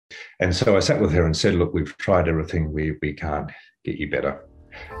And so I sat with her and said, look, we've tried everything. We can't get you better.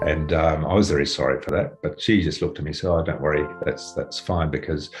 And I was very sorry for that. But she just looked at me and said, oh, don't worry, that's fine,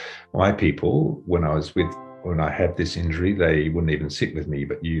 because my people, when I had this injury, they wouldn't even sit with me,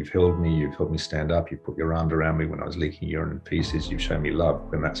 but you've helped me stand up, you put your arms around me when I was leaking urine and feces, you've shown me love,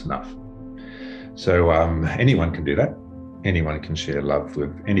 and that's enough. So anyone can do that. Anyone can share love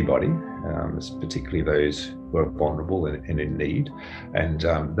with anybody, particularly those who are vulnerable and in need. And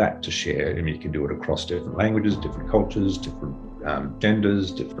that to share, I mean, you can do it across different languages, different cultures, different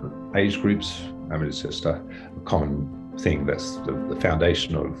genders, different age groups. I mean, it's just a common thing. That's the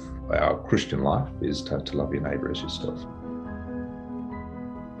foundation of our Christian life, is to love your neighbour as yourself.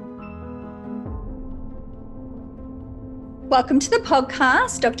 Welcome to the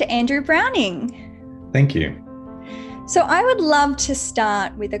podcast, Dr. Andrew Browning. Thank you. So I would love to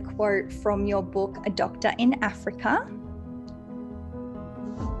start with a quote from your book, A Doctor in Africa.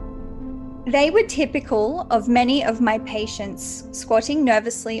 They were typical of many of my patients squatting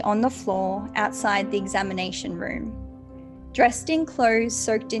nervously on the floor outside the examination room, dressed in clothes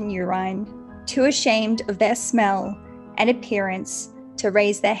soaked in urine, too ashamed of their smell and appearance to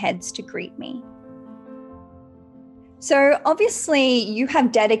raise their heads to greet me. So obviously you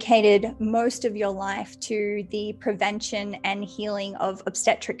have dedicated most of your life to the prevention and healing of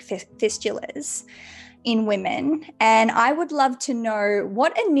obstetric fistulas in women. And I would love to know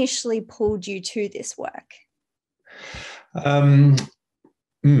what initially pulled you to this work.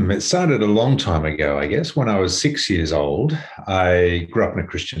 It started a long time ago, I guess. When I was 6 years old, I grew up in a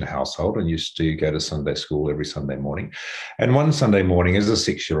Christian household and used to go to Sunday school every Sunday morning. And one Sunday morning, as a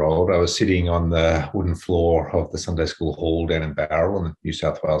 6-year-old, I was sitting on the wooden floor of the Sunday school hall down in Bowral in the New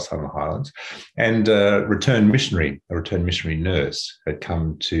South Wales Southern Highlands. And a returned missionary nurse, had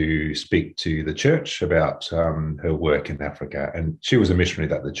come to speak to the church about her work in Africa. And she was a missionary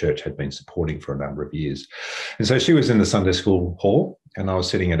that the church had been supporting for a number of years. And so she was in the Sunday school hall, and I was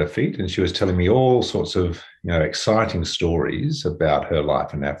sitting at her feet, and she was telling me all sorts of, exciting stories about her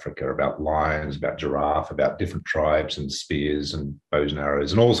life in Africa, about lions, about giraffe, about different tribes and spears and bows and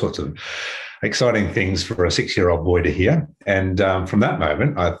arrows and all sorts of exciting things for a 6-year-old boy to hear. And from that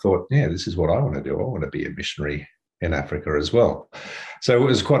moment, I thought, yeah, this is what I want to do. I want to be a missionary in Africa as well. So it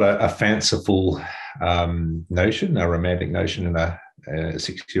was quite a fanciful notion, a romantic notion in a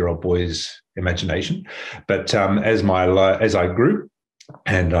 6-year-old boy's imagination. But as I grew,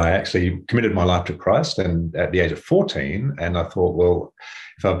 and I actually committed my life to Christ, and at the age of 14, and I thought, well,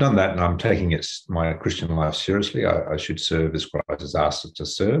 if I've done that and I'm taking my Christian life seriously, I should serve as Christ has asked us to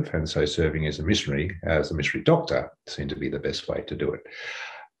serve. And so serving as a missionary doctor, seemed to be the best way to do it.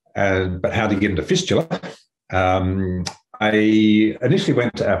 But how to get into fistula? I initially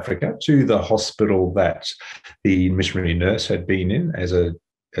went to Africa, to the hospital that the missionary nurse had been in as a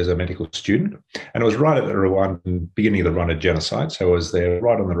medical student. And it was right at the beginning of the Rwanda genocide. So I was there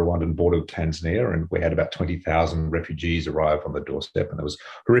right on the Rwandan border of Tanzania, and we had about 20,000 refugees arrive on the doorstep. And there was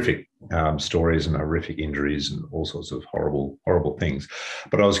horrific stories and horrific injuries and all sorts of horrible, horrible things.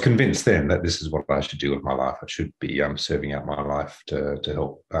 But I was convinced then that this is what I should do with my life. I should be serving out my life to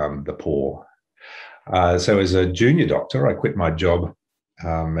help the poor. So as a junior doctor, I quit my job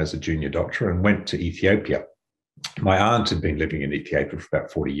as a junior doctor and went to Ethiopia. My aunt had been living in Ethiopia for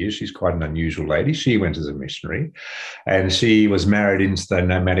about 40 years. She's quite an unusual lady. She went as a missionary, and she was married into the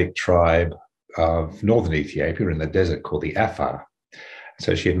nomadic tribe of northern Ethiopia in the desert called the Afar.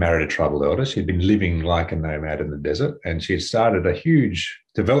 So she had married a tribal elder. She'd been living like a nomad in the desert, and she had started a huge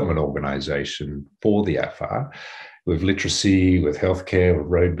development organization for the Afar, with literacy, with healthcare, with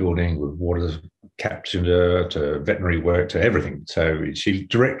road building, with water capture, to veterinary work, to everything. So she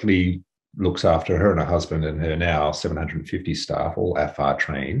directly looks after her and her husband and her now 750 staff, all Afar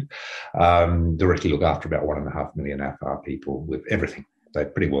trained, directly look after about 1.5 million Afar people with everything. They're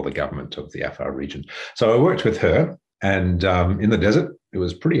pretty well the government of the Afar region. So I worked with her, and in the desert, it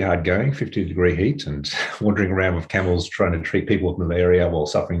was pretty hard going, 50-degree heat, and wandering around with camels trying to treat people with malaria while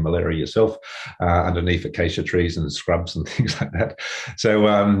suffering malaria yourself underneath acacia trees and scrubs and things like that.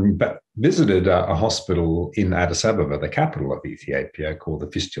 So, but visited a hospital in Addis Ababa, the capital of Ethiopia, called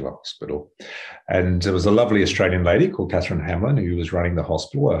the Fistula Hospital. And there was a lovely Australian lady called Catherine Hamlin who was running the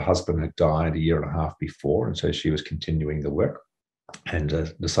hospital. Her husband had died 1.5 years before, and so she was continuing the work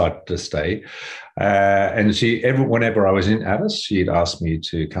and decided to stay. And whenever I was in Addis, she'd ask me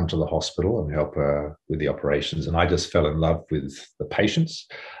to come to the hospital and help her with the operations. And I just fell in love with the patients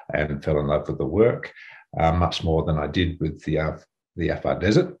and fell in love with the work, much more than I did with the Afar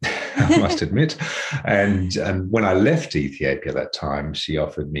Desert. I must admit. And when I left Ethiopia that time, she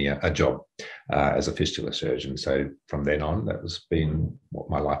offered me a job as a fistula surgeon. So from then on, that has been what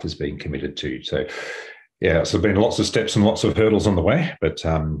my life has been committed to. So yeah, so been lots of steps and lots of hurdles on the way, but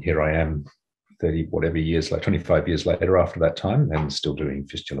here I am 30 whatever years, like 25 years later after that time, and still doing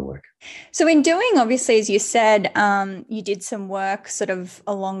fistula work. So in doing, obviously, as you said, you did some work sort of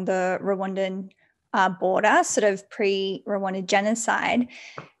along the Rwandan border, sort of pre-Rwanda genocide.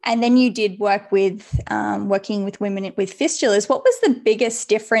 And then you did work with working with women with fistulas. What was the biggest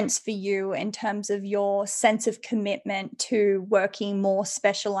difference for you in terms of your sense of commitment to working more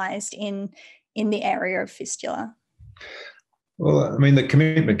specialized in the area of fistula? Well, I mean, the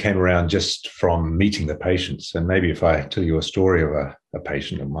commitment came around just from meeting the patients. And maybe if I tell you a story of a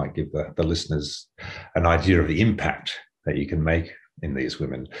patient, it might give the listeners an idea of the impact that you can make in these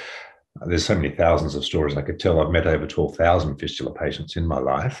women. There's so many thousands of stories I could tell. I've met over 12,000 fistula patients in my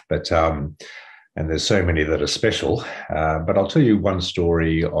life, but and there's so many that are special. But I'll tell you one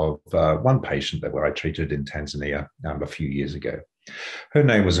story of one patient where I treated in Tanzania a few years ago. Her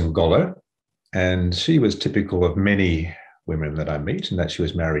name was Ngolo, and she was typical of many women that I meet, and that she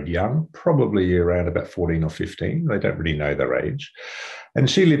was married young, probably around about 14 or 15. They don't really know their age. And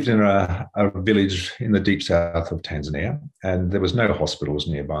she lived in a village in the deep south of Tanzania, and there was no hospitals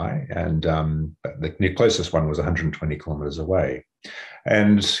nearby. And the closest one was 120 kilometers away.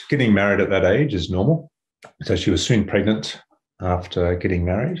 And getting married at that age is normal. So she was soon pregnant after getting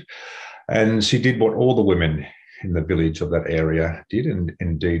married. And she did what all the women in the village of that area did, and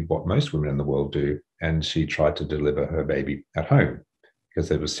indeed what most women in the world do. And she tried to deliver her baby at home, because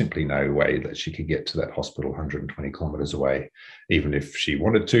there was simply no way that she could get to that hospital 120 kilometers away, even if she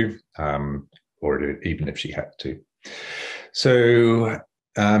wanted to, or even if she had to. So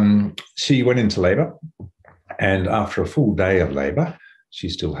she went into labor, and after a full day of labor, she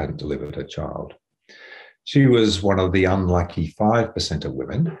still hadn't delivered her child. She was one of the unlucky 5% of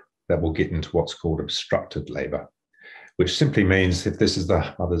women that will get into what's called obstructed labor, which simply means if this is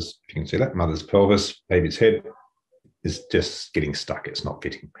the mother's, if you can see that, mother's pelvis, baby's head is just getting stuck. It's not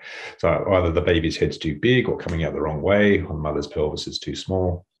fitting. So either the baby's head's too big or coming out the wrong way, or the mother's pelvis is too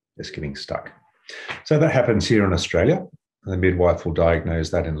small. It's getting stuck. So that happens here in Australia. The midwife will diagnose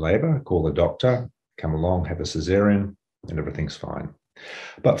that in labor, call the doctor, come along, have a cesarean, and everything's fine.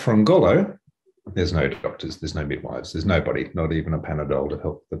 But for Ngolo, there's no doctors, there's no midwives, there's nobody, not even a Panadol to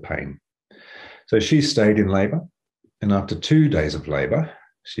help the pain. So she stayed in labor, and after 2 days of labor,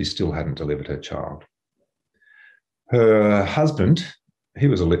 she still hadn't delivered her child. Her husband, he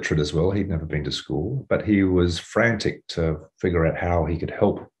was illiterate as well, he'd never been to school, but he was frantic to figure out how he could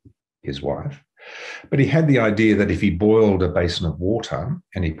help his wife. But he had the idea that if he boiled a basin of water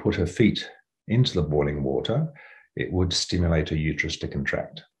and he put her feet into the boiling water, it would stimulate her uterus to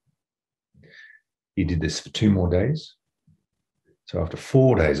contract. He did this for 2 more days. So after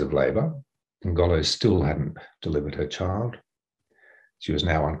 4 days of labor, Ngolo still hadn't delivered her child. She was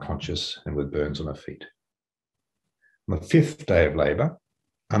now unconscious and with burns on her feet. On the 5th day of labor,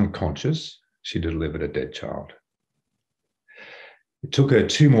 unconscious, she delivered a dead child. It took her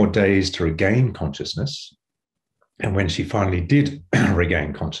 2 more days to regain consciousness. And when she finally did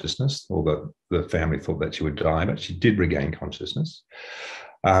regain consciousness, although the family thought that she would die, but she did regain consciousness,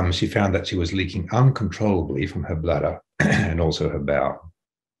 she found that she was leaking uncontrollably from her bladder and also her bowel.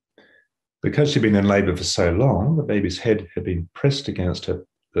 Because she'd been in labor for so long, the baby's head had been pressed against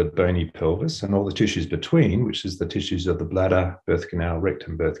the bony pelvis, and all the tissues between, which is the tissues of the bladder, birth canal,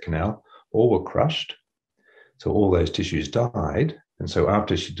 rectum, birth canal, all were crushed. So all those tissues died. And so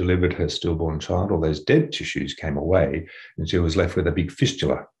after she delivered her stillborn child, all those dead tissues came away, and she was left with a big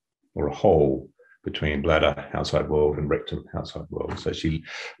fistula, or a hole between bladder, outside world, and rectum, outside world. So she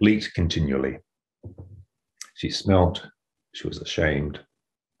leaked continually. She smelt. She was ashamed.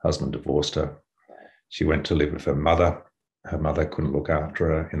 Husband divorced her. She went to live with her mother. Her mother couldn't look after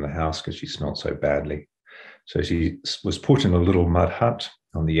her in the house because she smelled so badly. So she was put in a little mud hut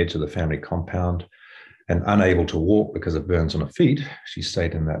on the edge of the family compound, and unable to walk because of burns on her feet, she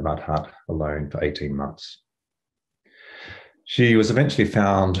stayed in that mud hut alone for 18 months. She was eventually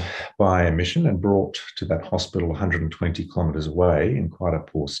found by a mission and brought to that hospital 120 kilometers away in quite a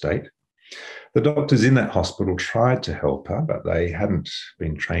poor state. The doctors in that hospital tried to help her, but they hadn't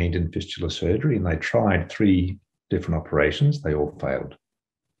been trained in fistula surgery, and they tried 3 different operations. They all failed.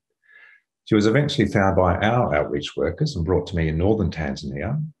 She was eventually found by our outreach workers and brought to me in northern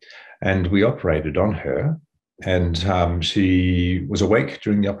Tanzania, and we operated on her. And she was awake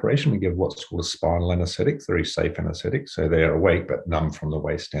during the operation. We give what's called a spinal anesthetic, very safe anesthetic. So they're awake but numb from the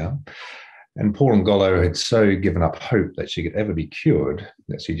waist down. And poor Ngolo had so given up hope that she could ever be cured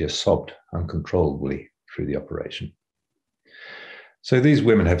that she just sobbed uncontrollably through the operation. So these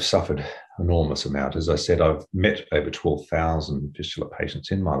women have suffered an enormous amount. As I said, I've met over 12,000 fistula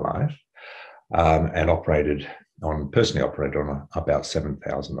patients in my life, and personally operated on about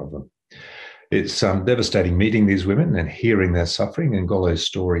 7,000 of them. It's devastating meeting these women and hearing their suffering. And Ngolo's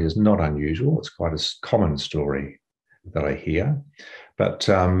story is not unusual. It's quite a common story that I hear. But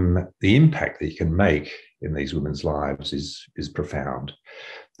the impact that you can make in these women's lives is profound.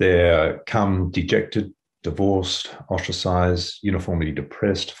 They come dejected, divorced, ostracized, uniformly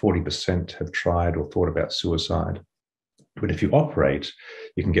depressed. 40% have tried or thought about suicide. But if you operate,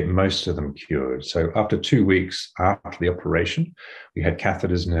 you can get most of them cured. So after 2 weeks after the operation, we had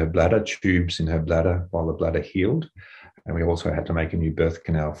catheters in her bladder, tubes in her bladder while the bladder healed. And we also had to make a new birth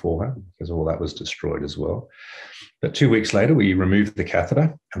canal for her because all that was destroyed as well. But 2 weeks later, we removed the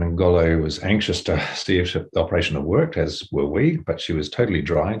catheter, and Ngolo was anxious to see if the operation had worked, as were we, but she was totally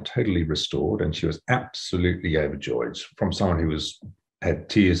dry, totally restored, and she was absolutely overjoyed. From someone who had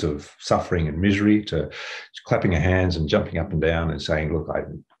tears of suffering and misery to clapping her hands and jumping up and down and saying, look, I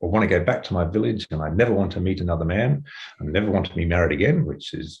want to go back to my village and I never want to meet another man. I never want to be married again,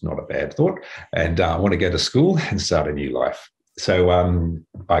 which is not a bad thought. And I want to go to school and start a new life. So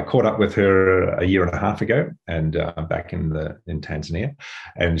I caught up with her a year and a half ago, and back in Tanzania,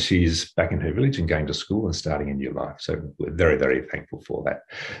 and she's back in her village and going to school and starting a new life. So we're very, very thankful for that.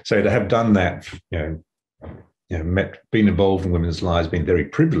 So to have done that, been involved in women's lives, been very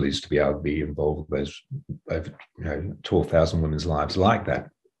privileged to be able to be involved with those over 12,000 women's lives like that,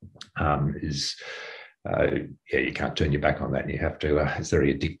 you can't turn your back on that. You have to, it's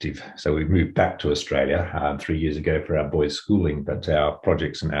very addictive. So we moved back to Australia 3 years ago for our boys' schooling, but our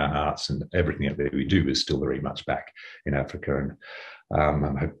projects and our hearts and everything that we do is still very much back in Africa. And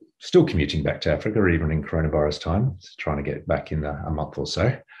I'm still commuting back to Africa, even in coronavirus time, trying to get back in a month or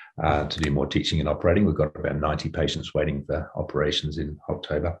so. To do more teaching and operating. We've got about 90 patients waiting for operations in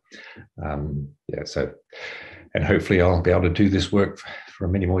October. And hopefully I'll be able to do this work for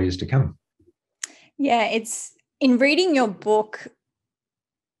many more years to come. Yeah, it's in reading your book,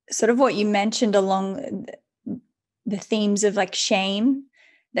 sort of what you mentioned along the themes of like shame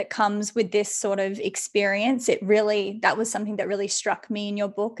that comes with this sort of experience. That was something that really struck me in your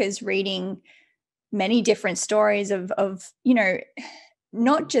book, is reading many different stories of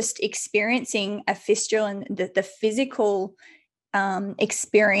not just experiencing a fistula and the physical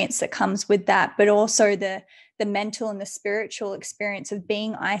experience that comes with that, but also the mental and the spiritual experience of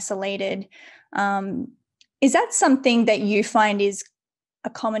being isolated. Is that something that you find is a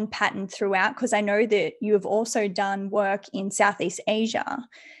common pattern throughout? Because I know that you have also done work in Southeast Asia.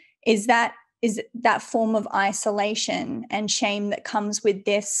 Is that form of isolation and shame that comes with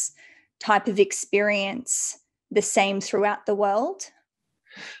this type of experience the same throughout the world?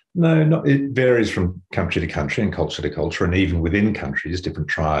 No, it varies from country to country and culture to culture, and even within countries, different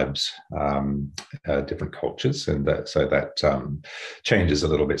tribes, different cultures, and that changes a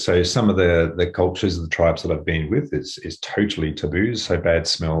little bit. So some of the cultures, the tribes that I've been with, is totally taboo. So bad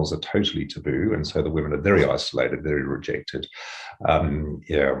smells are totally taboo, and so the women are very isolated, very rejected.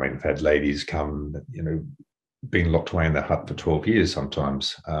 I've had ladies come, been locked away in their hut for 12 years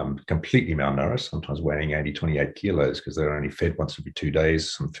sometimes, completely malnourished, sometimes weighing 80, 28 kilos because they're only fed once every 2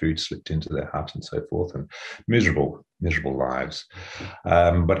 days, some food slipped into their hut and so forth, and miserable lives.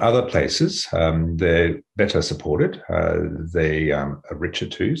 But other places, they're better supported. They are richer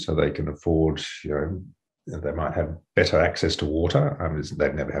too, so they can afford, they might have better access to water.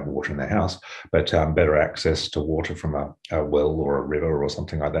 They've never had water in their house, but better access to water from a well or a river or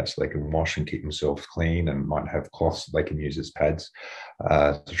something like that, so they can wash and keep themselves clean, and might have cloths they can use as pads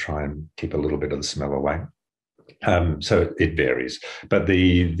to try and keep a little bit of the smell away. So it varies. But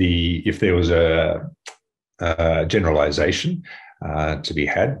if there was a generalization to be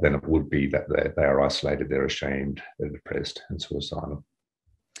had, then it would be that they are isolated, they're ashamed, they're depressed and suicidal.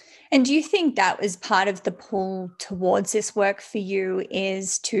 And do you think that was part of the pull towards this work for you,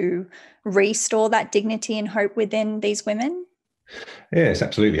 is to restore that dignity and hope within these women? Yes,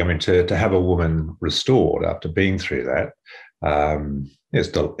 absolutely. I mean, to have a woman restored after being through that,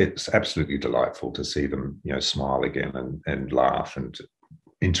 it's absolutely delightful to see them, smile again and laugh and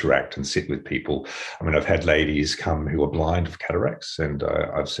interact and sit with people. I mean, I've had ladies come who are blind of cataracts, and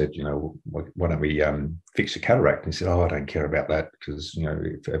I've said, why don't we fix your cataract? And he said, I don't care about that, because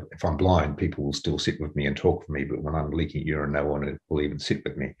if I'm blind, people will still sit with me and talk with me, but when I'm leaking urine, no one will even sit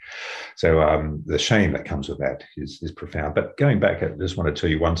with me. So the shame that comes with that is profound. But going back, I just want to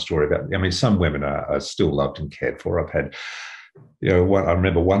tell you one story about, some women are still loved and cared for. I've had I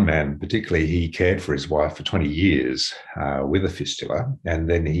remember one man particularly, he cared for his wife for 20 years with a fistula. And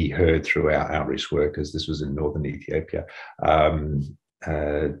then he heard through our outreach workers, this was in northern Ethiopia, um,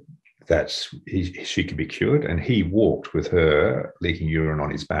 uh, that she could be cured. And he walked with her leaking urine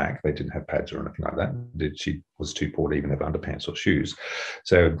on his back. They didn't have pads or anything like that. She was too poor to even have underpants or shoes.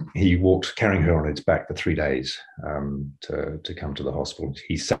 So he walked carrying her on his back for 3 days to come to the hospital.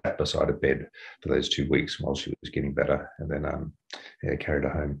 He sat beside a bed for those 2 weeks while she was getting better, and then carried her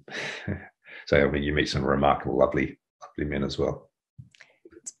home. So, I mean, you meet some remarkable, lovely men as well.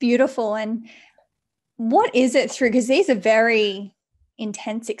 It's beautiful. And what is it through? Because these are very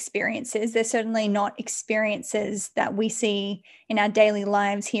intense experiences. They're certainly not experiences that we see in our daily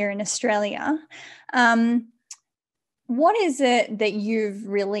lives here in Australia. What is it that you've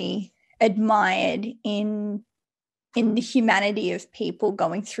really admired in the humanity of people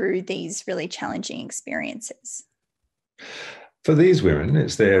going through these really challenging experiences? For these women,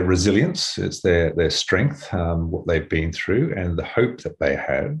 it's their resilience, it's their strength, what they've been through, and the hope that they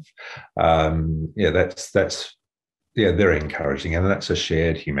have. That's very encouraging, and that's a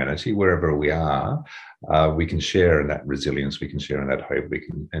shared humanity. Wherever we are, we can share in that resilience, we can share in that hope,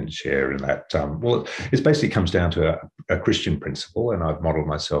 and share in that. It basically comes down to a Christian principle, and I've modeled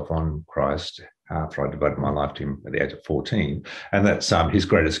myself on Christ after I devoted my life to him at the age of 14. And that's his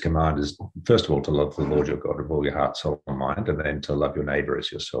greatest command is, first of all, to love the Lord your God with all your heart, soul, and mind, and then to love your neighbor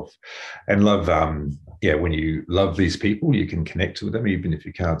as yourself. And love, when you love these people, you can connect with them, even if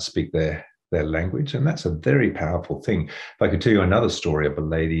you can't speak their language. And that's a very powerful thing. If I could tell you another story of a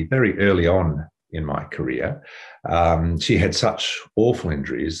lady very early on in my career, she had such awful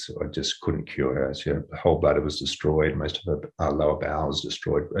injuries, I just couldn't cure her. Her whole bladder was destroyed, most of her lower bowel was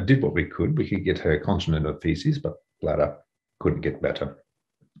destroyed. I did what we could. We could get her continent of feces, but bladder couldn't get better.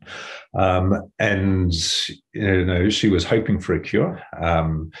 And she was hoping for a cure.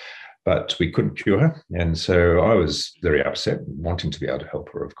 But we couldn't cure her. And so I was very upset, wanting to be able to help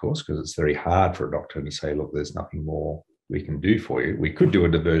her, of course, because it's very hard for a doctor to say, look, there's nothing more we can do for you. We could do a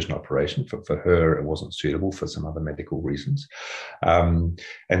diversion operation. For her, it wasn't suitable for some other medical reasons. And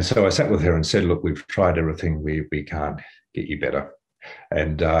so I sat with her and said, look, we've tried everything. We can't get you better.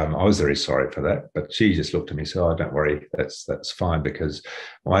 And I was very sorry for that. But she just looked at me and said, oh, don't worry, that's fine, because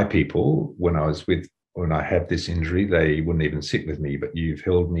my people, when I had this injury, they wouldn't even sit with me, but you've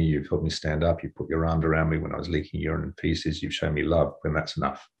helped me stand up, you put your arms around me when I was leaking urine and feces, you've shown me love, and that's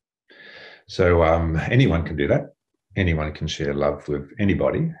enough. So anyone can do that. Anyone can share love with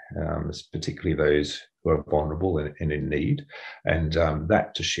anybody, particularly those who are vulnerable and in need. And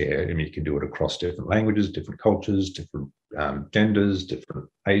that to share, I mean, you can do it across different languages, different cultures, different genders, different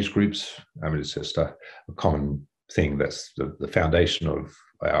age groups. I mean, it's just a common thing. That's the foundation of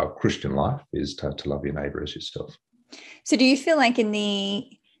our Christian life, is to love your neighbor as yourself. So do you feel like in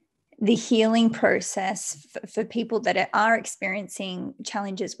the healing process for people that are experiencing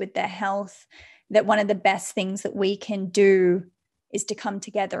challenges with their health, that one of the best things that we can do is to come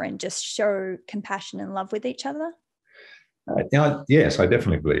together and just show compassion and love with each other? Yes, I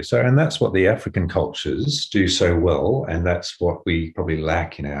definitely believe so. And that's what the African cultures do so well. And that's what we probably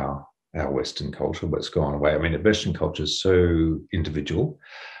lack in our Western culture, but it's gone away. I mean, the Western culture is so individual.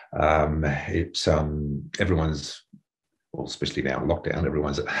 It's everyone's, well, especially now in lockdown,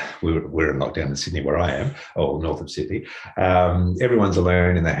 we're in lockdown in Sydney where I am, or north of Sydney. Everyone's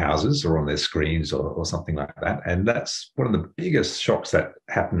alone in their houses or on their screens or something like that. And that's one of the biggest shocks that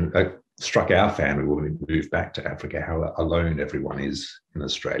happened, struck our family when we moved back to Africa, how alone everyone is in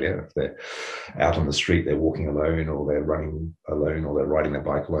Australia. If they're out on the street, they're walking alone, or they're running alone, or they're riding their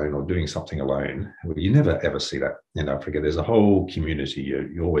bike alone, or doing something alone. You never ever see that in Africa. There's a whole community.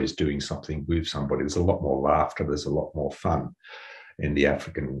 You're always doing something with somebody. There's a lot more laughter. There's a lot more fun in the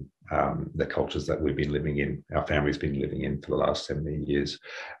African, the cultures that we've been living in, our family's been living in for the last 17 years.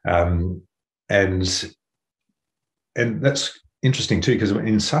 And that's interesting too, because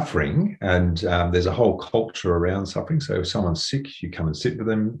in suffering, and there's a whole culture around suffering. So if someone's sick, you come and sit with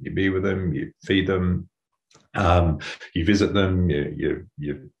them, you be with them, you feed them, you visit them.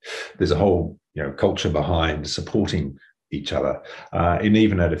 There's a whole culture behind supporting each other. And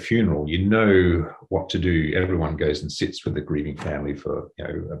even at a funeral, you know what to do. Everyone goes and sits with the grieving family for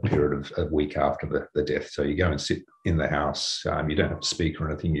a period of a week after the death. So you go and sit in the house. You don't have to speak or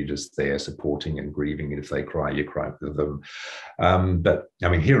anything. You're just there supporting and grieving. And if they cry, you cry with them. But I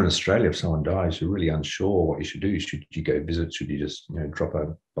mean, here in Australia, if someone dies, you're really unsure what you should do. Should you go visit? Should you just drop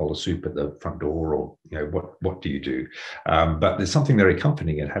a bowl of soup at the front door, or what do you do? But there's something very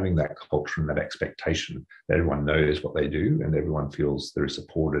comforting in having that culture and that expectation that everyone knows what they do and everyone feels they're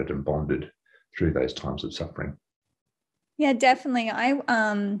supported and bonded through those times of suffering. Yeah, definitely. I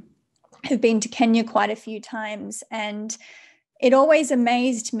have been to Kenya quite a few times, and it always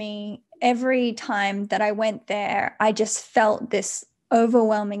amazed me every time that I went there. I just felt this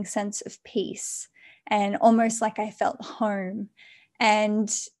overwhelming sense of peace and almost like I felt home.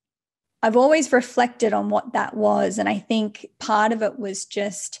 And I've always reflected on what that was. And I think part of it was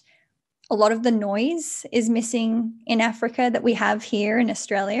just a lot of the noise is missing in Africa that we have here in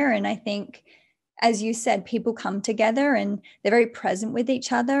Australia. And I think, as you said, people come together and they're very present with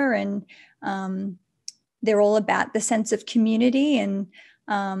each other, and they're all about the sense of community. And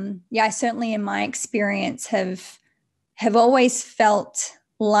I certainly, in my experience, have always felt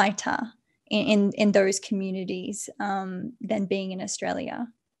lighter in those communities than being in Australia.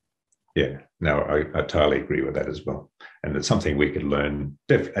 Yeah, no, I totally agree with that as well. And it's something we could learn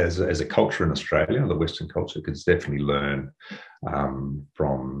as a culture in Australia. The Western culture could definitely learn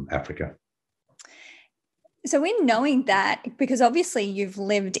from Africa. So in knowing that, because obviously you've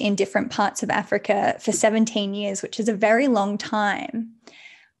lived in different parts of Africa for 17 years, which is a very long time,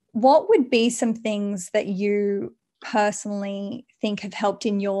 what would be some things that you personally think have helped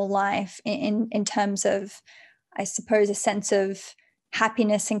in your life in terms of, I suppose, a sense of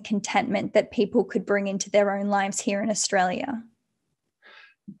happiness and contentment that people could bring into their own lives here in Australia?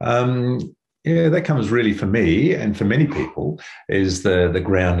 Yeah, that comes really for me and for many people is the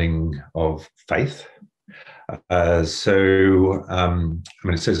grounding of faith. It says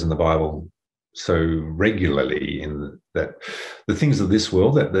in the Bible so regularly that the things of this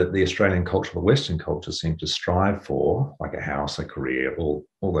world that the Australian culture, the Western culture seem to strive for, like a house, a career, all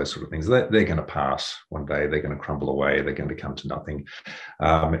those sort of things, they're going to pass one day. They're going to crumble away. They're going to come to nothing.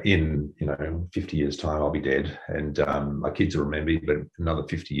 In 50 years' time, I'll be dead, and my kids will remember me. But another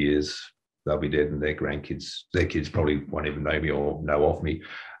 50 years, they'll be dead, and their kids probably won't even know me or know of me.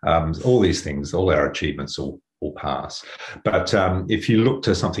 All these things, all our achievements will pass. But if you look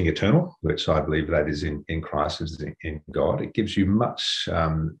to something eternal, which I believe that is in Christ, is in God, it gives you a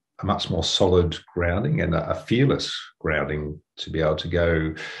much more solid grounding and a fearless grounding to be able to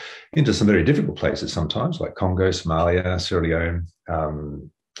go into some very difficult places sometimes, like Congo, Somalia, Sierra Leone,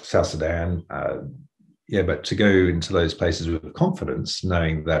 South Sudan. But to go into those places with confidence,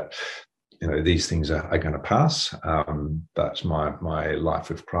 knowing that these things are going to pass, but my life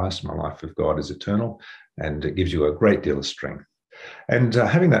with Christ, my life with God is eternal, and it gives you a great deal of strength. And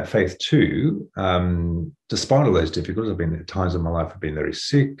having that faith too, despite all those difficulties, I've been at times in my life, I've been very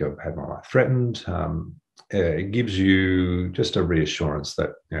sick, I've had my life threatened. It gives you just a reassurance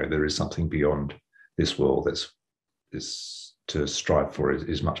that there is something beyond this world that's to strive for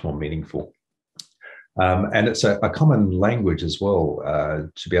is much more meaningful. And it's a common language as well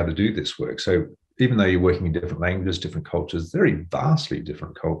to be able to do this work. So even though you're working in different languages, different cultures, very vastly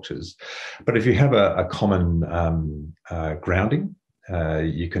different cultures, but if you have a common grounding,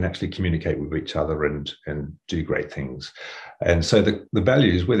 you can actually communicate with each other and do great things. And so the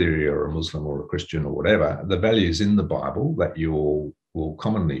values, whether you're a Muslim or a Christian or whatever, the values in the Bible that you will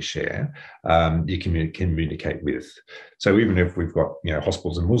commonly share, you can communicate with. So even if we've got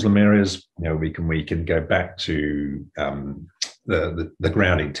hospitals in Muslim areas, we can go back to the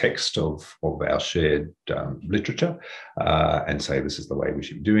grounding text of our shared literature and say this is the way we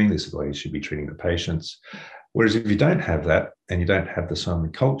should be doing, this is the way we should be treating the patients. Whereas if you don't have that and you don't have the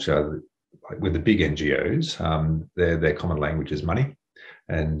same culture, like with the big NGOs, their common language is money,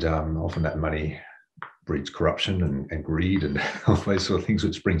 and often that money breeds corruption and greed and all those sort of things,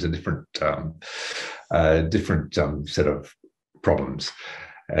 which brings a different set of problems.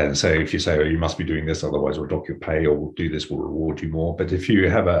 And so if you say, you must be doing this, otherwise we'll dock your pay, or we'll do this, we'll reward you more. But if you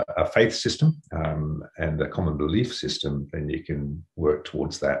have a faith system and a common belief system, then you can work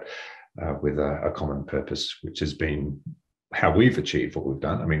towards that with a common purpose, which has been how we've achieved what we've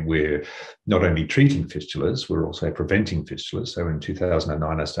done. I mean, we're not only treating fistulas, we're also preventing fistulas. So in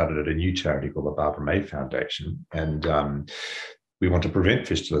 2009, I started a new charity called the Barbara May Foundation. And we want to prevent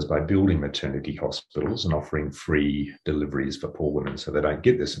fistulas by building maternity hospitals and offering free deliveries for poor women so they don't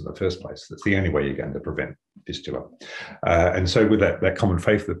get this in the first place. That's the only way you're going to prevent fistula. And so with that common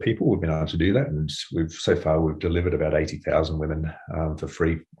faith of people, we've been able to do that. And so far we've delivered about 80,000 women for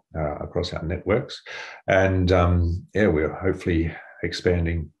free across our networks. And we're hopefully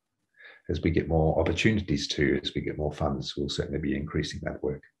expanding as we get more opportunities as we get more funds. We'll certainly be increasing that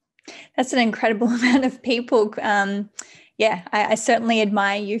work. That's an incredible amount of people. I certainly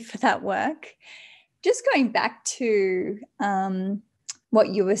admire you for that work. Just going back to what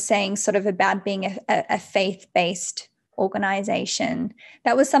you were saying sort of about being a faith-based organization,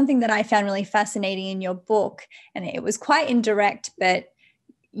 that was something that I found really fascinating in your book. And it was quite indirect, but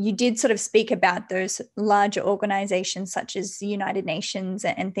you did sort of speak about those larger organizations such as the United Nations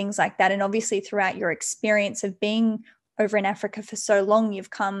and things like that. And obviously throughout your experience of being over in Africa for so long, you've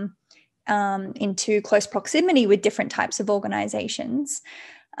come into close proximity with different types of organizations.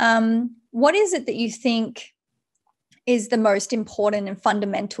 What is it that you think is the most important and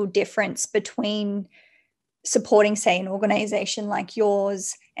fundamental difference between supporting, say, an organization like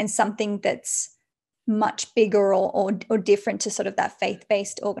yours and something that's much bigger or different to sort of that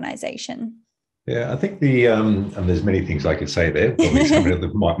faith-based organization? Yeah, I think and there's many things I could say there. Probably something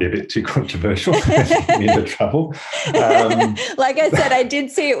that might be a bit too controversial, me into trouble. Like I said, I did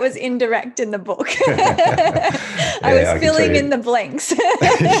see it was indirect in the book. I was filling in the blanks.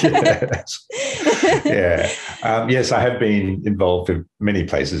 Yes, I have been involved in many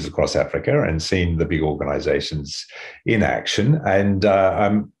places across Africa and seen the big organisations in action, and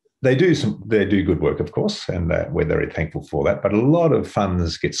they do good work, of course, and we're very thankful for that. But a lot of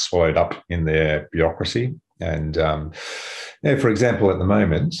funds get swallowed up in their bureaucracy. And for example, at the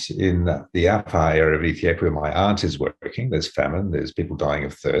moment in the Afar area of Ethiopia, where my aunt is working, there's famine, there's people dying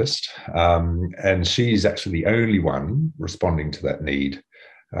of thirst, and she's actually the only one responding to that need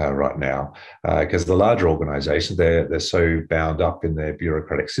right now, because the larger organisations, they're so bound up in their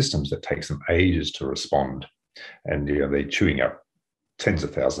bureaucratic systems that it takes them ages to respond, and they're chewing up tens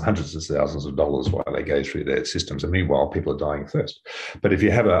of thousands, hundreds of thousands of dollars while they go through their systems. And meanwhile, people are dying of thirst. But if you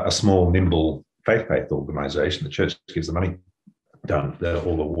have a small, nimble, faith-based organisation, the church gives the money, done,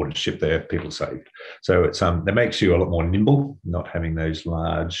 all the water shipped there, people saved. So that makes you a lot more nimble, not having those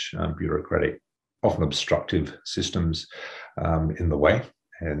large, bureaucratic, often obstructive systems in the way.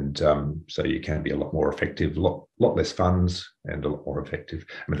 And so you can be a lot more effective, a lot less funds and a lot more effective.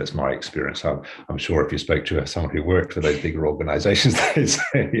 I mean, that's my experience. I'm sure if you spoke to someone who worked for those bigger organisations, they'd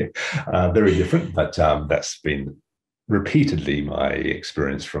say very different. But that's been repeatedly my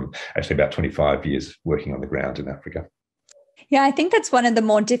experience from actually about 25 years working on the ground in Africa. Yeah, I think that's one of the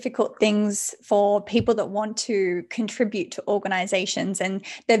more difficult things for people that want to contribute to organizations, and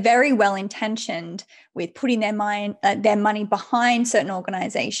they're very well intentioned with putting their money behind certain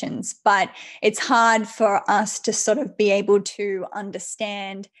organizations, but it's hard for us to sort of be able to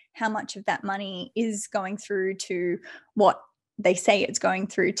understand how much of that money is going through to what they say it's going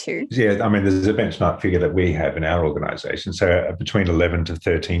through to. Yeah, I mean, there's a benchmark figure that we have in our organisation. So between 11 to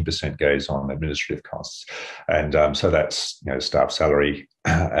 13% goes on administrative costs, and so that's staff salary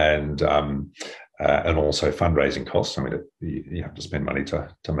and also fundraising costs. I mean, you have to spend money to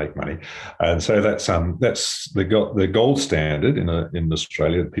make money, and so that's the gold standard in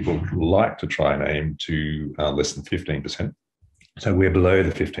Australia. People like to try and aim to less than 15%. So we're below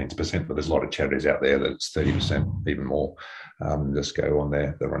the 15%, but there's a lot of charities out there that's 30%, even more, just go on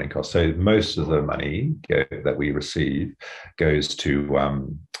their running costs. So most of the money that we receive goes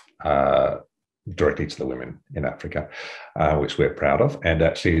to directly to the women in Africa, which we're proud of. And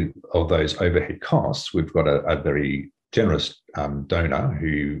actually, of those overhead costs, we've got a very generous donor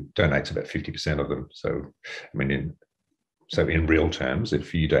who donates about 50% of them. So, I mean, in real terms,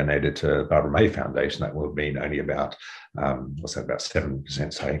 if you donated to Barbara May Foundation, that would mean only about, about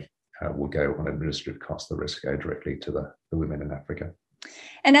 7%, say, will go on administrative costs. The rest go directly to the women in Africa.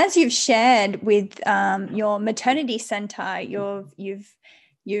 And as you've shared with your maternity centre,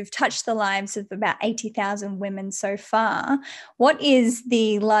 you've touched the lives of about 80,000 women so far. What is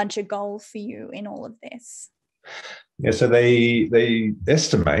the larger goal for you in all of this? Yeah, so they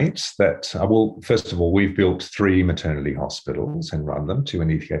estimate that, first of all, we've built 3 maternity hospitals and run them, 2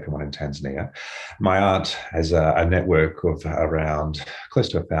 in Ethiopia, 1 in Tanzania. My aunt has a network of around close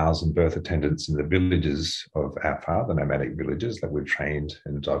to 1,000 birth attendants in the villages of Afar, the nomadic villages that we've trained,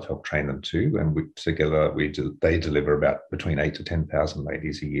 and I've helped train them too. And together they deliver about between 8,000 to 10,000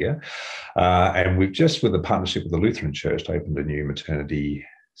 ladies a year. And we've just, with a partnership with the Lutheran Church, opened a new maternity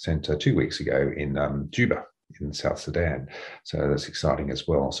centre 2 weeks ago in Juba, in South Sudan. So that's exciting as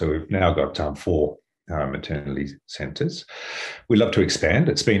well. So we've now got 4 maternity centres. We love to expand.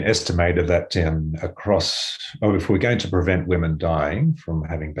 It's been estimated that if we're going to prevent women dying from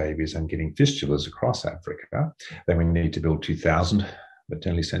having babies and getting fistulas across Africa, then we need to build 2,000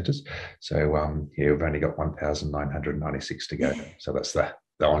 maternity centres. So we've only got 1,996 to go. So that's the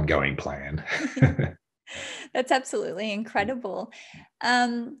ongoing plan. That's absolutely incredible.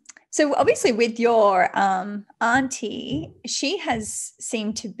 So obviously with your auntie, she has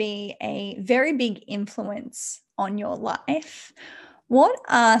seemed to be a very big influence on your life. What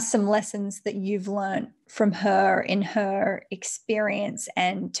are some lessons that you've learned from her in her experience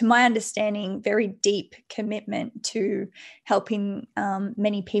and, to my understanding, very deep commitment to helping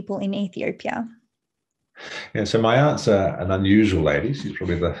many people in Ethiopia? Yeah, so my aunt's an unusual lady. She's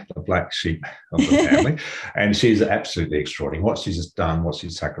probably the black sheep of the family. And she's absolutely extraordinary. What she's done, what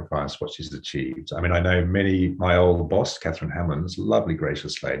she's sacrificed, what she's achieved. I mean, I know my old boss, Catherine Hamlin's a lovely,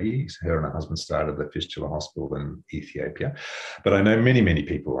 gracious lady. Her and her husband started the Fistula hospital in Ethiopia. But I know many, many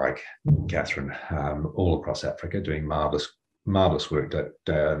people like Catherine all across Africa doing marvelous work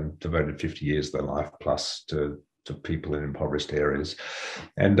that devoted 50 years of their life plus to people in impoverished areas.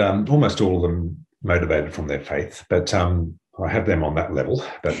 And almost all of them motivated from their faith, but I have them on that level.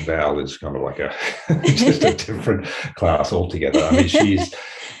 But Val is kind of like just a different class altogether. I mean,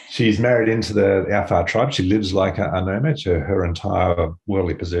 she's married into the Afar tribe. She lives like a nomad. Her entire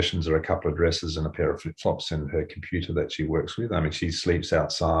worldly possessions are a couple of dresses and a pair of flip-flops and her computer that she works with. I mean, she sleeps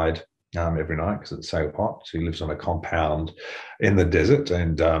outside every night because it's so hot. She lives on a compound in the desert,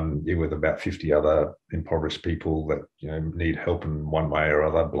 and with about 50 other impoverished people that need help in one way or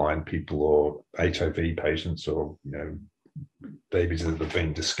other, blind people or HIV patients, or babies that have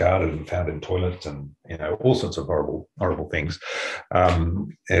been discarded and found in toilets, and all sorts of horrible things.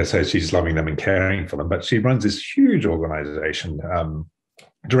 So she's loving them and caring for them. But she runs this huge organization,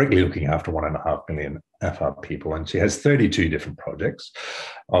 directly looking after 1.5 million Afar people. And she has 32 different projects,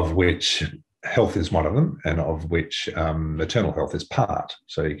 of which health is one of them, and of which maternal health is part.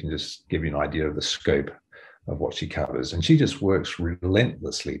 So you can just give you an idea of the scope of what she covers. And she just works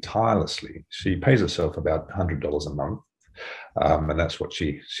relentlessly, tirelessly. She pays herself about $100 a month. And that's what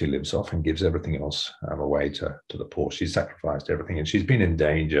she lives off, and gives everything else away to the poor. She's sacrificed everything, and she's been in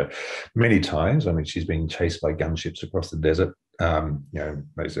danger many times. I mean, she's been chased by gunships across the desert.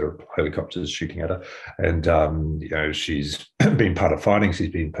 Those are helicopters shooting at her, and she's been part of fighting.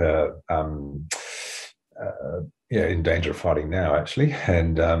 She's been in danger of fighting now, actually,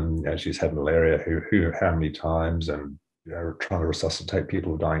 and she's had malaria. Who how many times, and trying to resuscitate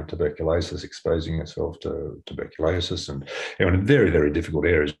people dying of tuberculosis, exposing herself to tuberculosis, and in very, very difficult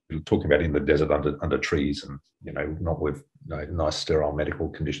areas. We're talking about in the desert under trees, and not with nice sterile medical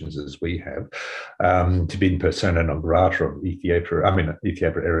conditions as we have. To be persona non grata of Ethiopia,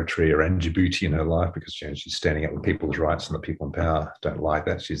 Eritrea, and Djibouti in her life, because she's standing up for people's rights, and the people in power don't like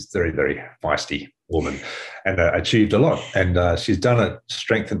that. She's very, very feisty woman, and achieved a lot. And she's done it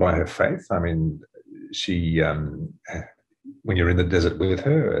strengthened by her faith. I mean, she when you're in the desert with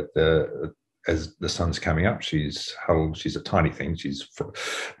her as the sun's coming up, she's huddled. She's a tiny thing. She's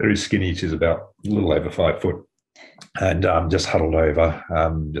very skinny. She's about a little over 5 foot, and just huddled over,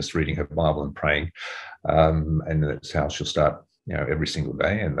 just reading her Bible and praying. And that's how she'll start every single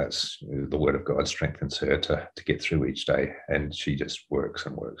day, and that's the word of God strengthens her to get through each day. And she just works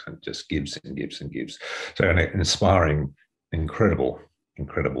and works and just gives and gives and gives. So an inspiring, incredible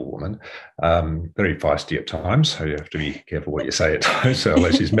woman, very feisty at times, so you have to be careful what you say at times.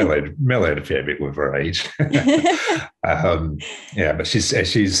 So she's mellowed a fair bit with her age. But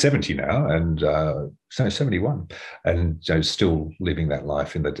she's 70 now, and 71, and still living that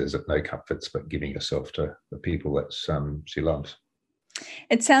life in the desert, no comforts, but giving herself to the people that she loves.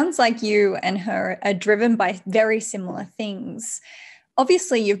 It sounds like you and her are driven by very similar things.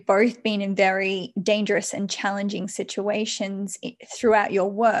 Obviously, you've both been in very dangerous and challenging situations throughout your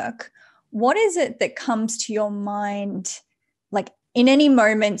work. What is it that comes to your mind, like in any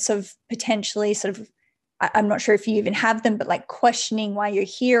moments of potentially sort of, I'm not sure if you even have them, but like questioning why you're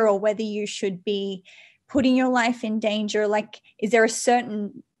here or whether you should be putting your life in danger? Like, is there a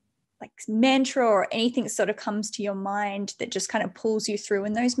certain like mantra or anything that sort of comes to your mind that just kind of pulls you through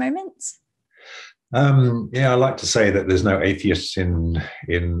in those moments? I like to say that there's no atheists in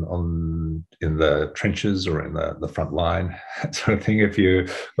the trenches or in the front line, that sort of thing. If you've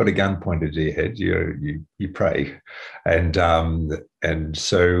got a gun pointed to your head, you pray, and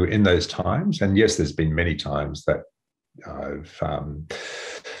so in those times, and yes, there's been many times that I've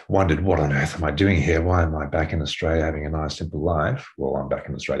wondered, what on earth am I doing here? Why am I back in Australia having a nice, simple life? Well, I'm back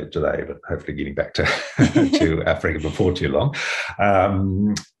in Australia today, but hopefully getting back to to Africa before too long.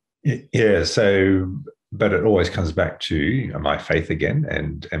 But it always comes back to my faith again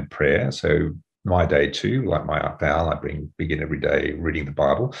and prayer. So my day too, like my Aunt Val, I begin every day reading the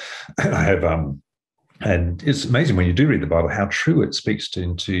Bible. And I have and it's amazing when you do read the Bible how true it speaks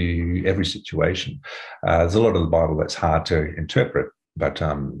into every situation. There's a lot of the Bible that's hard to interpret, but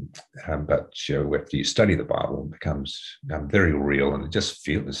after you study the Bible, it becomes very real, and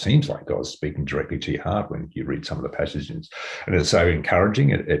it seems like God's speaking directly to your heart when you read some of the passages, and it's so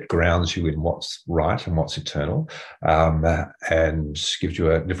encouraging. It grounds you in what's right and what's eternal, and gives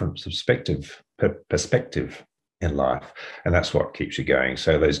you a different perspective in life, and that's what keeps you going.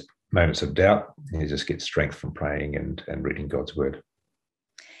 So those moments of doubt, you just get strength from praying and reading God's word.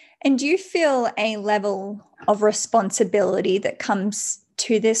 And do you feel a level of responsibility that comes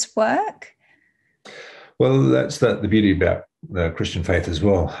to this work? Well, that's the beauty about the Christian faith as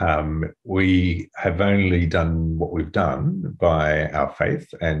well. We have only done what we've done by our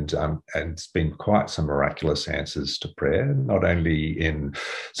faith, and it's been quite some miraculous answers to prayer, not only in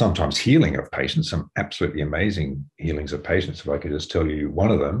sometimes healing of patients, some absolutely amazing healings of patients. If I could just tell you one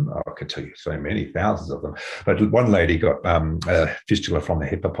of them, I could tell you so many, thousands of them. But one lady got a fistula from the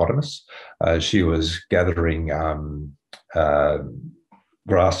hippopotamus. She was gathering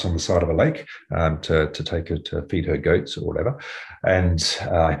grass on the side of a lake to take her to feed her goats or whatever. And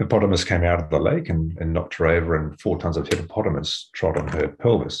hippopotamus came out of the lake and knocked her over, and 4 tons of hippopotamus trod on her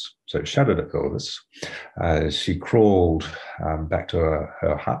pelvis. So it shattered her pelvis. She crawled back to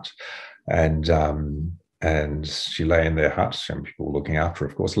her hut, and she lay in their hut, and people were looking after her,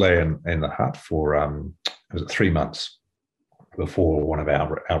 of course, lay in the hut for, was it 3 months? Before one of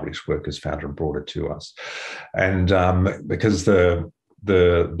our outreach workers found her and brought her to us. And because the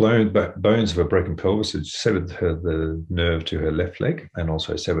bones of a broken pelvis had severed the nerve to her left leg and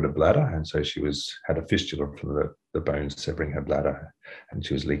also severed her bladder. And so she had a fistula from the bones severing her bladder, and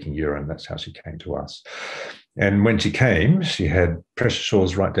she was leaking urine. That's how she came to us. And when she came, she had pressure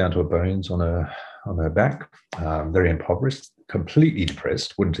sores right down to her bones on her back, very impoverished, completely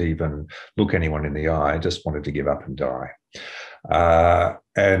depressed, wouldn't even look anyone in the eye, just wanted to give up and die.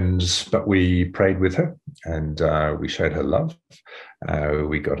 But we prayed with her, and we showed her love.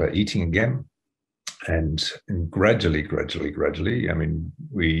 We got her eating again, and gradually, I mean,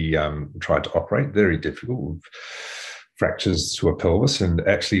 we tried to operate, very difficult, with fractures to a pelvis. And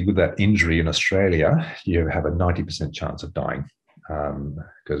actually, with that injury in Australia, you have a 90% chance of dying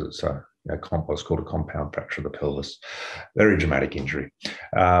because it's what's called a compound fracture of the pelvis. Very dramatic injury.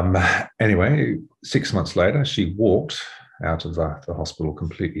 Anyway, 6 months later, she walked out of the hospital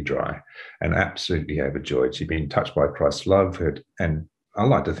completely dry and absolutely overjoyed. She'd been touched by Christ's love, and I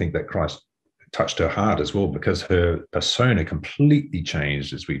like to think that Christ touched her heart as well, because her persona completely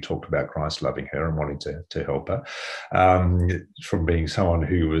changed as we talked about Christ loving her and wanting to help her, from being someone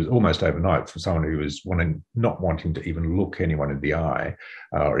who was almost overnight, from someone who was not wanting to even look anyone in the eye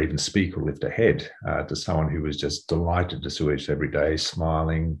or even speak or lift a head, to someone who was just delighted to see us every day,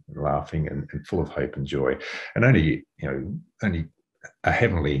 smiling, laughing, and full of hope and joy. And only a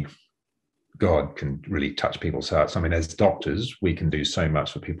heavenly God can really touch people's hearts. I mean, as doctors, we can do so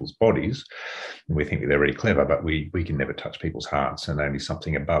much for people's bodies, and we think they're very clever, but we can never touch people's hearts, and only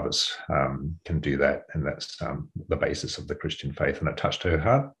something above us can do that. And that's the basis of the Christian faith. And it touched her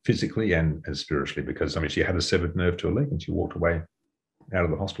heart physically and spiritually, because, I mean, she had a severed nerve to her leg, and she walked away out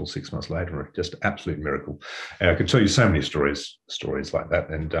of the hospital 6 months later. Just absolute miracle. I could tell you so many stories like that.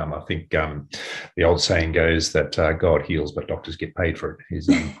 And I think the old saying goes that God heals, but doctors get paid for it. Is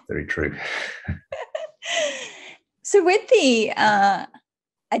very true. So with the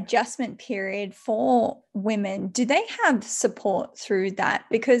adjustment period for women, do they have support through that?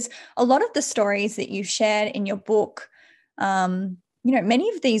 Because a lot of the stories that you shared in your book, many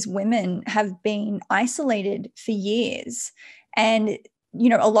of these women have been isolated for years, and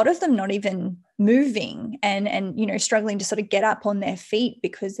a lot of them not even moving and struggling to sort of get up on their feet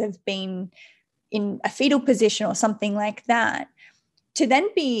because they've been in a fetal position or something like that, to then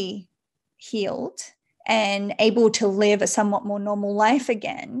be healed and able to live a somewhat more normal life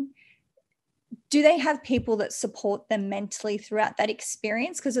again. Do they have people that support them mentally throughout that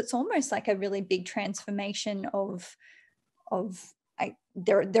experience? Because it's almost like a really big transformation of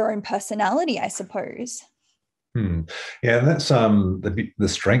their own personality, I suppose. Yeah, and that's the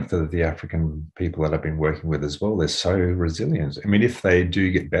strength of the African people that I've been working with as well. They're so resilient. I mean, if they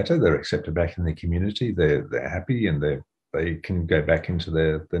do get better, they're accepted back in the community. They're happy, and they can go back into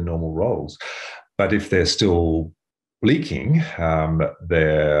their normal roles. But if they're still leaking,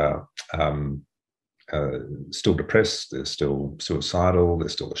 they're still depressed, they're still suicidal, they're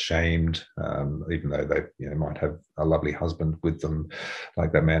still ashamed, even though they might have a lovely husband with them,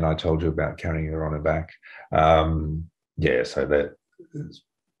 like that man I told you about carrying her on her back.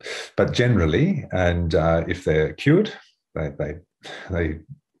 But generally, and if they're cured, they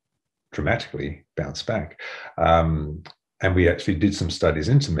dramatically bounce back. And we actually did some studies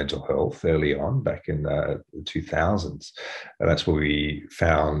into mental health early on, back in the 2000s. And that's where we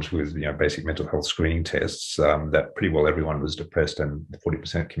found, with basic mental health screening tests, that pretty well everyone was depressed, and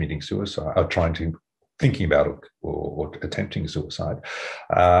 40% committing suicide, or thinking about it, or attempting suicide.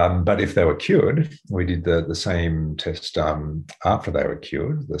 But if they were cured, we did the same test after they were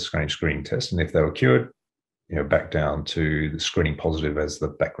cured, the screening test. And if they were cured, back down to the screening positive as the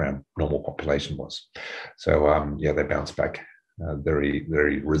background normal population was. So, they bounced back very,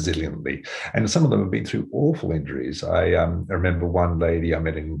 very resiliently. And some of them have been through awful injuries. I remember one lady I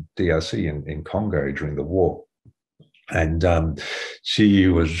met in DRC in Congo during the war. And she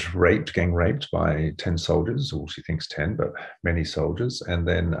was gang raped by 10 soldiers, or she thinks 10, but many soldiers, and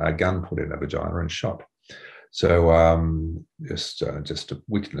then a gun put in her vagina and shot. So just a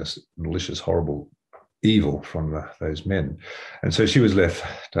wickedness, malicious, horrible evil from those men. And so she was left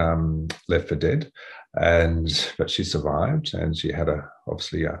for dead, but she survived, and she had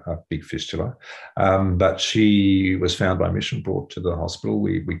obviously a big fistula. But she was found by mission, brought to the hospital.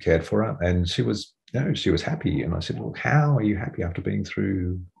 We cared for her, and she was happy. And I said, "Look, how are you happy after being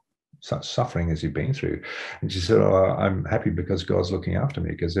through such suffering as you've been through?" And she said, "Oh, I'm happy because God's looking after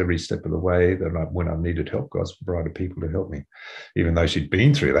me, because every step of the way when I needed help, God's provided people to help me." Even though she'd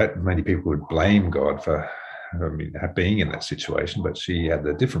been through that, many people would blame God for being in that situation, but she had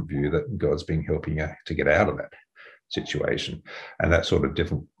the different view that God's been helping her to get out of that situation. And that sort of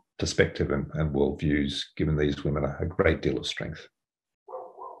different perspective and worldviews given these women a great deal of strength.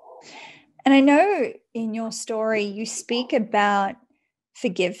 And I know in your story, you speak about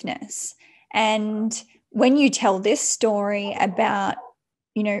forgiveness. And when you tell this story about,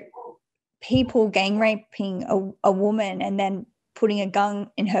 people gang raping a woman and then putting a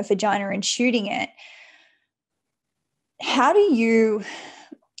gun in her vagina and shooting it, how do you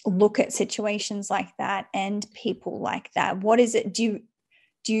look at situations like that and people like that? What is it? Do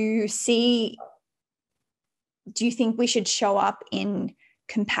you think we should show up in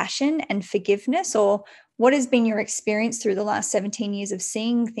compassion and forgiveness, or what has been your experience through the last 17 years of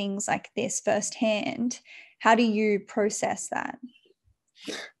seeing things like this firsthand? How do you process that?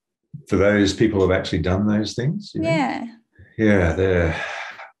 For those people who have actually done those things? Yeah. Yeah,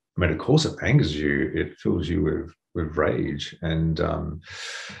 of course it angers you. It fills you with rage. And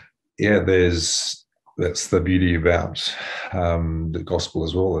that's the beauty about the gospel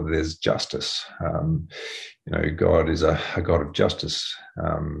as well, that there's justice. God is a God of justice.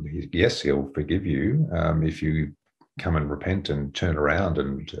 Yes, he'll forgive you if you come and repent and turn around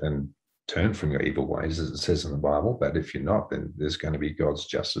and turn from your evil ways, as it says in the Bible. But if you're not, then there's going to be God's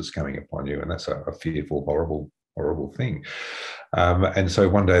justice coming upon you. And that's a fearful, horrible thing. And so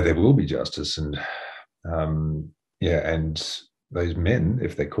one day there will be justice. And and those men,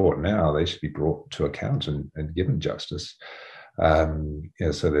 if they're caught now, they should be brought to account and given justice.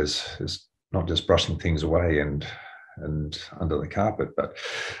 So there's not just brushing things away and under the carpet, but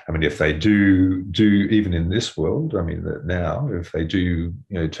if they do even in this world, that now if they do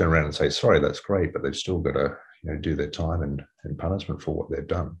turn around and say sorry, that's great, but they've still got to do their time and punishment for what they've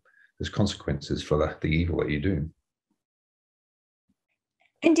done. There's consequences for the evil that you do.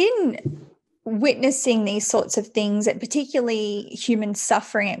 And in witnessing these sorts of things, and particularly human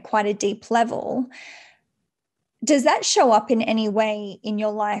suffering at quite a deep level, does that show up in any way in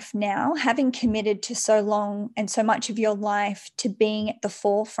your life now, having committed to so long and so much of your life to being at the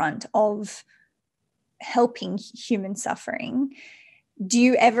forefront of helping human suffering? Do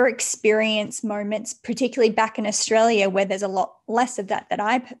you ever experience moments, particularly back in Australia, where there's a lot less of that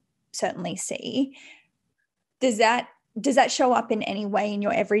I certainly see? Does that show up in any way in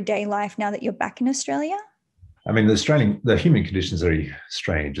your everyday life now that you're back in Australia? The human condition is very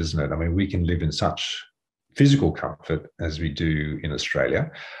strange, isn't it? We can live in such physical comfort as we do in Australia.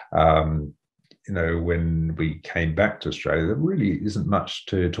 When we came back to Australia, there really isn't much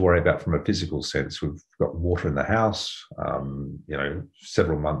to worry about from a physical sense. We've got water in the house.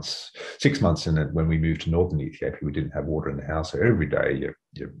 6 months in it, when we moved to northern Ethiopia, we didn't have water in the house. So every day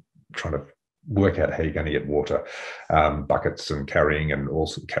you're trying to work out how you're going to get water, buckets and carrying, and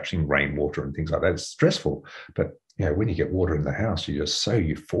also catching rainwater and things like that. It's stressful, but when you get water in the house, you're just so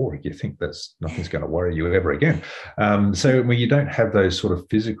euphoric. You think nothing's going to worry you ever again. So when you don't have those sort of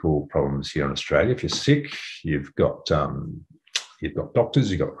physical problems here in Australia, if you're sick, you've got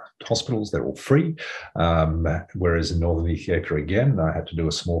doctors, you've got hospitals, they're all free. Whereas in northern Ethiopia, again, I had to do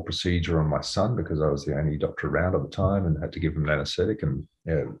a small procedure on my son because I was the only doctor around at the time, and had to give him an anesthetic, and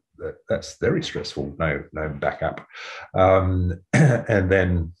that's very stressful. No backup. And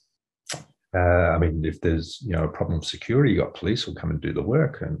then if there's a problem with security, you got police will come and do the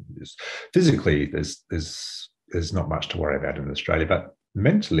work, and physically there's not much to worry about in Australia. But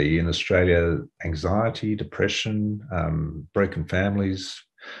mentally in Australia, anxiety, depression, broken families,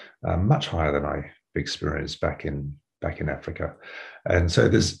 much higher than I experienced back in Africa. And so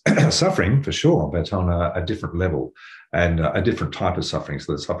there's suffering for sure, but on a different level and a different type of suffering.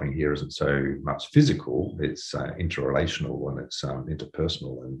 So the suffering here isn't so much physical, it's interrelational, and it's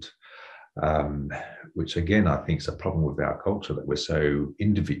interpersonal, and which again I think is a problem with our culture, that we're so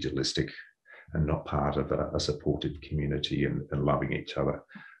individualistic and not part of a supportive community and loving each other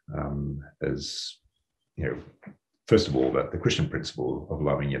as, first of all, the Christian principle of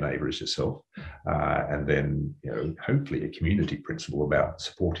loving your neighbour as yourself, and then, hopefully a community principle about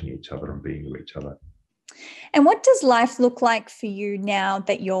supporting each other and being with each other. And what does life look like for you now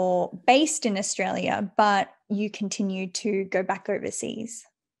that you're based in Australia, but you continue to go back overseas?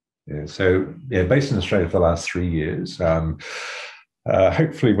 Based in Australia for the last 3 years.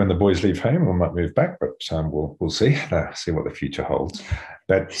 Hopefully when the boys leave home, we might move back, but we'll see what the future holds.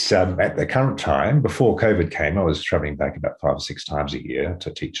 But at the current time, before COVID came, I was traveling back about 5 or 6 times a year to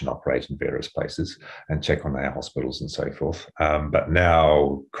teach and operate in various places and check on our hospitals and so forth. But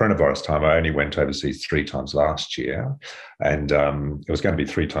now, coronavirus time, I only went overseas 3 times last year, and it was going to be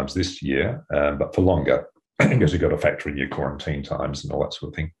 3 times this year, but for longer, because you've got to factor in your quarantine times and all that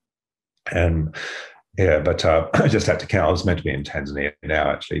sort of thing. And I just had to cancel. I was meant to be in Tanzania now,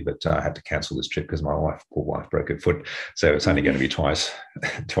 actually, but I had to cancel this trip because my poor wife, broke her foot. So it's only going to be twice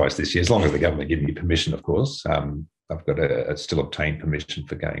this year, as long as the government give me permission, of course. I've got to still obtain permission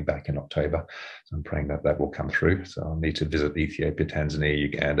for going back in October. So I'm praying that will come through. So I'll need to visit Ethiopia, Tanzania,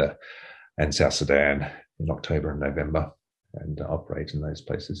 Uganda, and South Sudan in October and November and operate in those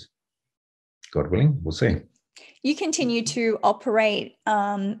places. God willing, we'll see. You continue to operate,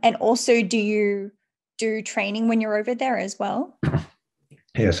 and also do you do training when you're over there as well?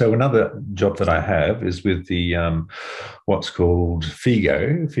 Yeah, so another job that I have is with the what's called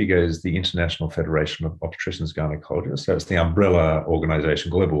FIGO. FIGO is the International Federation of Obstetricians Gynecologists. So it's the umbrella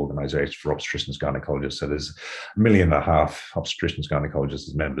organisation, global organisation for obstetricians gynecologists. So there's 1.5 million obstetricians gynecologists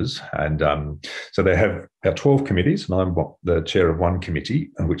as members, and so they have about 12 committees, and I'm the chair of one committee,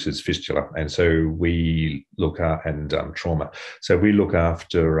 which is Fistula, and so we look at trauma. So we look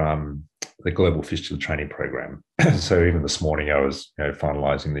after the Global Fistula Training Program. So even this morning, I was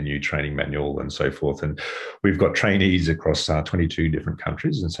finalising the new training manual and so forth. And we've got trainees across 22 different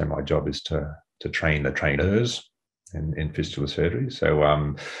countries. And so my job is to train the trainers in fistula surgery. So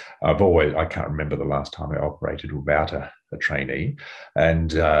I can't remember the last time I operated without a trainee.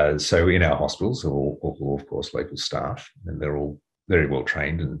 And so in our hospitals, all of course, local staff, and they're all very well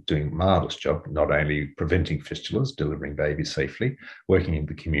trained and doing a marvellous job, not only preventing fistulas, delivering babies safely, working in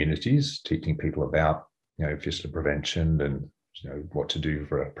the communities, teaching people about fistula prevention and what to do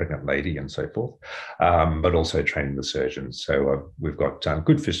for a pregnant lady and so forth, but also training the surgeons. So we've got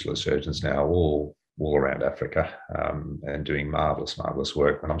good fistula surgeons now all around Africa, and doing marvellous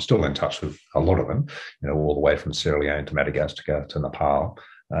work. And I'm still in touch with a lot of them, all the way from Sierra Leone to Madagascar to Nepal,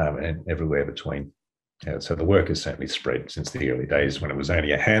 and everywhere between. So the work has certainly spread since the early days when it was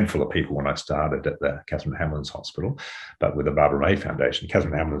only a handful of people when I started at the Catherine Hamlin's Hospital. But with the Barbara May Foundation,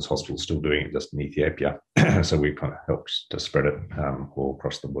 Catherine Hamlin's Hospital is still doing it just in Ethiopia. So we've kind of helped to spread it all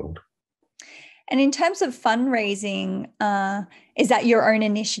across the world. And in terms of fundraising, is that your own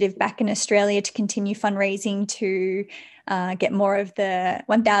initiative back in Australia to continue fundraising to get more of the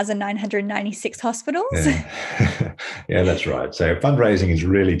 1,996 hospitals? Yeah, that's right. So fundraising is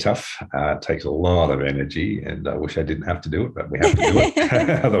really tough. It takes a lot of energy, and I wish I didn't have to do it, but we have to do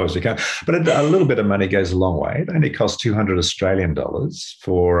it. Otherwise we can't. But a little bit of money goes a long way. It only costs 200 Australian dollars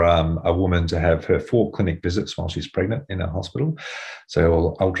for a woman to have her 4 clinic visits while she's pregnant in a hospital. So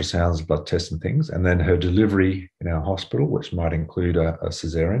all ultrasounds, blood tests and things, and then her delivery in our hospital, which might include a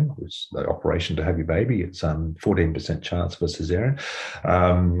cesarean, which is the operation to have your baby. It's 14% chance for cesarean.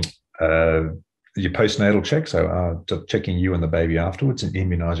 Your postnatal check, so checking you and the baby afterwards and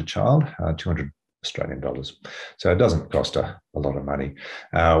immunise a child, 200 Australian dollars. So it doesn't cost a lot of money.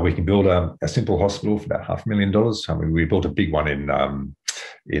 We can build a simple hospital for about $500,000. I mean, we built a big one in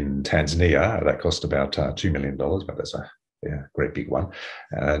Tanzania that cost about $2 million, but that's a great big one.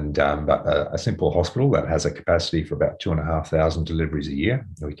 And but a simple hospital that has a capacity for about 2,500 deliveries a year,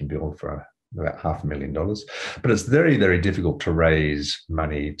 we can build for about $500,000. But it's very, very difficult to raise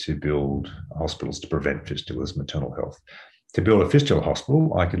money to build hospitals to prevent fistulas, maternal health. To build a fistula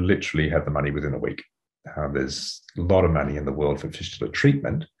hospital, I could literally have the money within a week. There's a lot of money in the world for fistula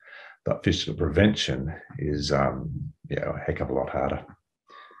treatment, but fistula prevention is a heck of a lot harder.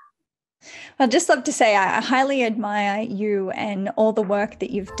 I'd just love to say I highly admire you and all the work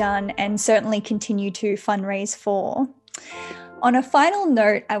that you've done and certainly continue to fundraise for. On a final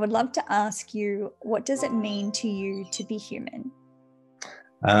note, I would love to ask you, what does it mean to you to be human?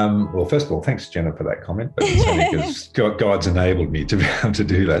 Well, first of all, thanks, Jennah, for that comment. But it's only because God's enabled me to be able to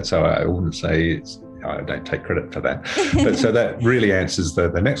do that. So I wouldn't say I don't take credit for that. But so that really answers the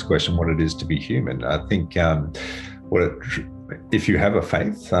next question, what it is to be human. I think if you have a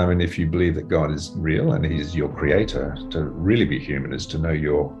faith, and if you believe that God is real and He's your creator, to really be human is to know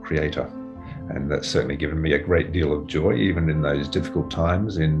your creator. And that's certainly given me a great deal of joy, even in those difficult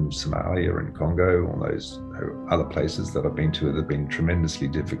times in Somalia and Congo, all those other places that I've been to that have been tremendously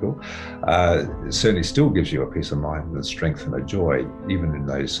difficult. It certainly still gives you a peace of mind and a strength and a joy, even in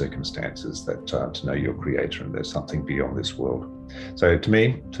those circumstances, that to know your Creator and there's something beyond this world. So to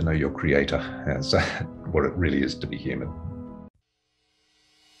me, to know your Creator is what it really is to be human.